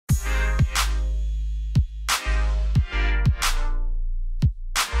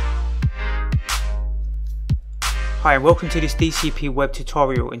Hi and welcome to this DCP web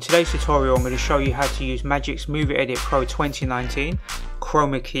tutorial. In today's tutorial I'm going to show you how to use Magix Movie Edit Pro 2019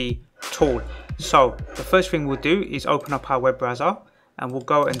 Chroma Key tool. So the first thing we'll do is open up our web browser and we'll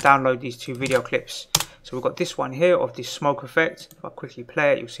go and download these two video clips. So we've got this one here of this smoke effect. If I quickly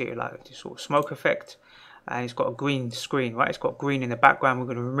play it, you'll see it like this sort of smoke effect, and it's got a green screen, right? It's got green in the background. We're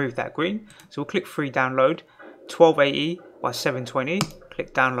going to remove that green, so we'll click free download 1280 by 720,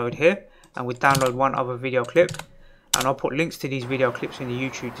 click download here, and we'll download one other video clip. And I'll put links to these video clips in the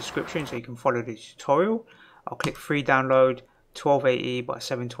YouTube description so you can follow the tutorial. I'll click free download 1280 by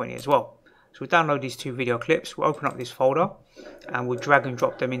 720 as well. So we'll download these two video clips, we'll open up this folder and we'll drag and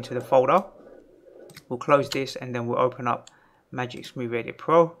drop them into the folder. We'll close this and then we'll open up Magix Movie Edit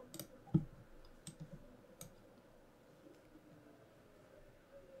Pro.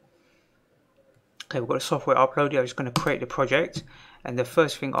 Okay, we've got the software uploaded. I'm just going to create the project, and the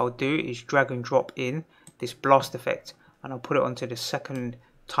first thing I'll do is drag and drop in this blast effect, and I'll put it onto the second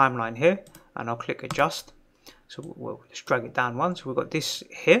timeline here, and I'll click adjust. So we'll just drag it down once. We've got this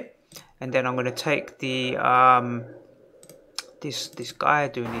here, and then I'm going to take the this guy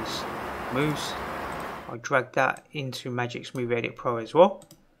doing these moves. I'll drag that into Magix Movie Edit Pro as well.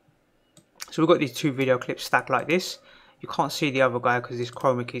 So we've got these two video clips stacked like this. You can't see the other guy because this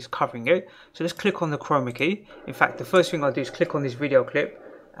chroma key is covering it. So let's click on the chroma key. In fact, the first thing I'll do is click on this video clip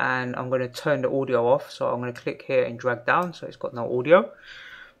and I'm going to turn the audio off. So I'm going to click here and drag down so it's got no audio.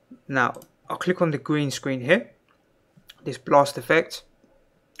 Now I'll click on the green screen here, this blast effect.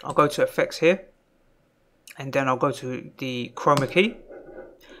 I'll go to effects here and then I'll go to the chroma key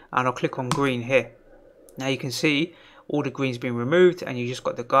and I'll click on green here. Now you can see all the green's been removed and you just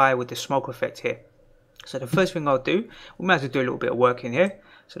got the guy with the smoke effect here. So the first thing I'll do, we might as well do a little bit of work in here.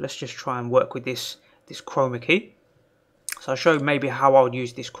 So let's just try and work with this chroma key. So I'll show you maybe how I'll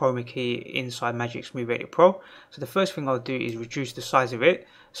use this chroma key inside Magix Movie Edit Pro. So the first thing I'll do is reduce the size of it.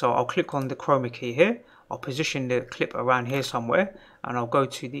 So I'll click on the chroma key here. I'll position the clip around here somewhere, and I'll go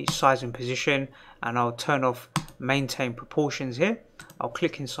to the size and position, and I'll turn off maintain proportions here. I'll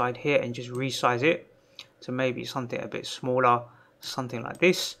click inside here and just resize it to maybe something a bit smaller, something like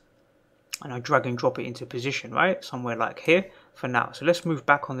this. And I'll drag and drop it into position, right? Somewhere like here for now. So let's move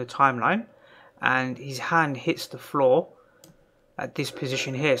back on the timeline, and his hand hits the floor at this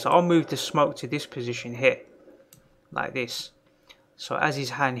position here. So I'll move the smoke to this position here, like this. So as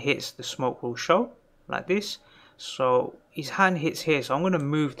his hand hits, the smoke will show like this. So his hand hits here. So I'm going to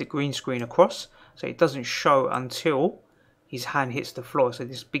move the green screen across so it doesn't show until his hand hits the floor. So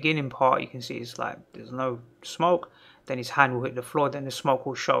this beginning part, you can see it's like there's no smoke. Then his hand will hit the floor. Then the smoke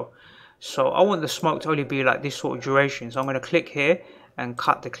will show. So I want the smoke to only be like this sort of duration. So I'm going to click here and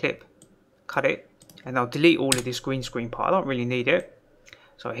cut the clip. Cut it. And I'll delete all of this green screen part. I don't really need it.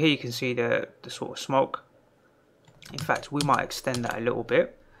 So here you can see the sort of smoke. In fact, we might extend that a little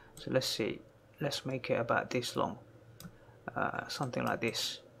bit. So let's see. Let's make it about this long. Something like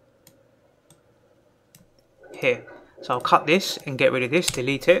this. Here. So I'll cut this and get rid of this.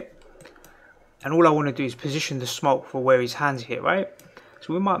 Delete it. And all I want to do is position the smoke for where his hand's here, right?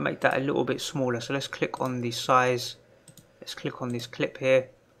 So we might make that a little bit smaller. So let's click on the size. Let's click on this clip here.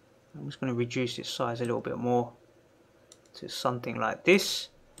 I'm just going to reduce its size a little bit more to something like this.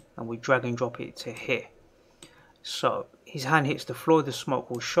 And we drag and drop it to here. So his hand hits the floor, the smoke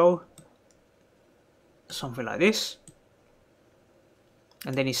will show. Something like this.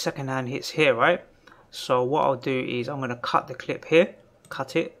 And then his second hand hits here, right? So what I'll do is I'm going to cut the clip here.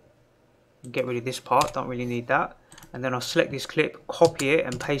 Cut it. Get rid of this part. Don't really need that. And then I'll select this clip, copy it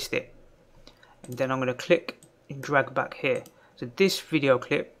and paste it. And then I'm going to click and drag back here. So this video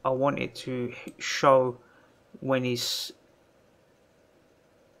clip, I want it to show when his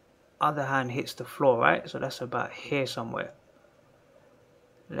other hand hits the floor, right? So that's about here somewhere.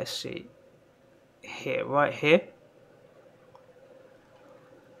 Let's see. Here, right here.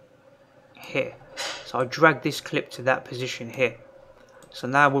 Here. So I'll drag this clip to that position here. So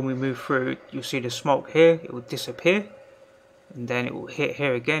now when we move through, you'll see the smoke here, it will disappear. And then it will hit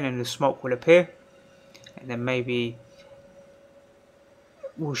here again and the smoke will appear. And then maybe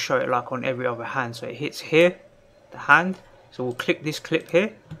we'll show it like on every other hand. So it hits here, the hand. So we'll click this clip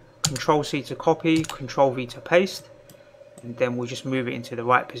here, Control C to copy, Control V to paste. And then we'll just move it into the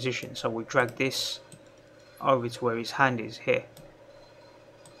right position. So we'll drag this over to where his hand is here.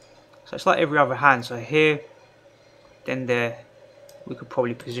 So it's like every other hand. So here, then there. We could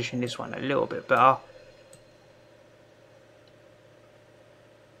probably position this one a little bit better.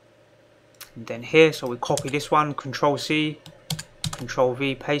 And then here, so we copy this one, Control C, Control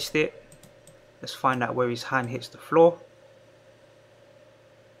V, paste it. Let's find out where his hand hits the floor.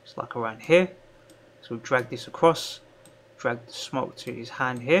 It's like around here. So we'll drag this across, drag the smoke to his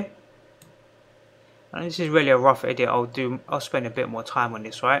hand here. And this is really a rough edit. I'll spend a bit more time on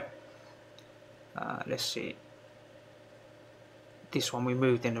this, right? Let's see. This one we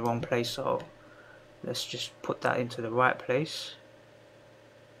moved in the wrong place, so let's just put that into the right place.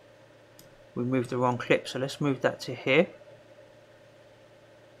 We moved the wrong clip, so let's move that to here.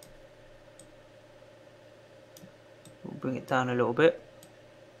 We'll bring it down a little bit.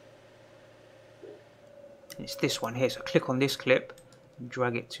 It's this one here, so click on this clip and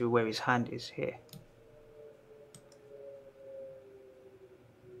drag it to where his hand is here.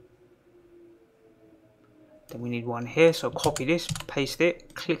 Then we need one here, so copy this, paste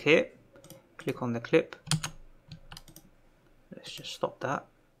it, click it, click on the clip. Let's just stop that.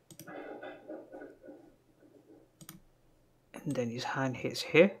 And then his hand hits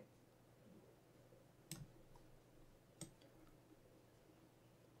here.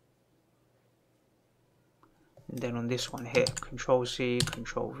 And then on this one here, Control C,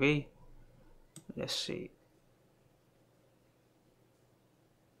 Control V. Let's see.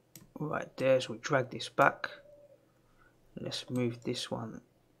 Right there, so we drag this back. Let's move this one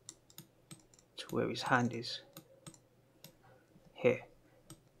to where his hand is. Here.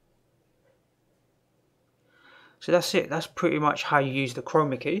 So that's it. That's pretty much how you use the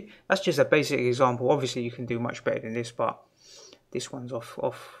Chroma key. That's just a basic example. Obviously you can do much better than this, but this one's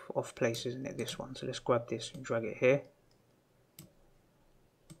off place, isn't it? This one. So let's grab this and drag it here.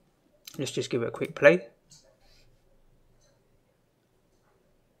 Let's just give it a quick play.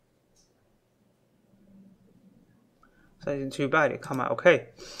 So it isn't too bad, it come out okay.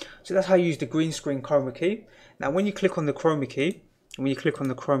 So that's how you use the green screen Chroma key. Now when you click on the Chroma key, when you click on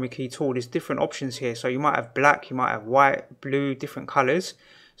the Chroma key tool, there's different options here. So you might have black, you might have white, blue, different colors.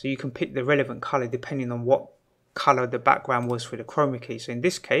 So you can pick the relevant color depending on what color the background was for the Chroma key. So in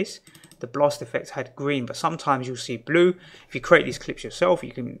this case, the blast effect had green, but sometimes you'll see blue. If you create these clips yourself,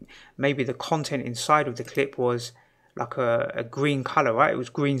 you can, maybe the content inside of the clip was like a green color, right? It was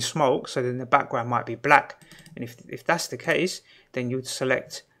green smoke, so then the background might be black. And if that's the case, then you'd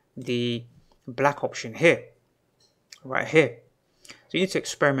select the black option here, right here. So you need to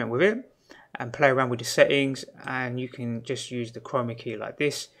experiment with it and play around with the settings, and you can just use the Chroma key like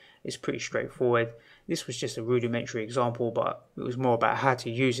this. It's pretty straightforward. This was just a rudimentary example, but it was more about how to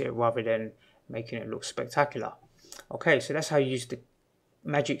use it rather than making it look spectacular. Okay, so that's how you use the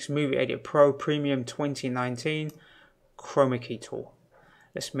Magix Movie Edit Pro Premium 2019 Chroma key tool.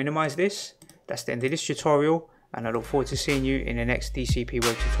 Let's minimize this. That's the end of this tutorial, and I look forward to seeing you in the next DCP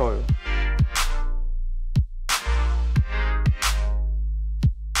Web tutorial.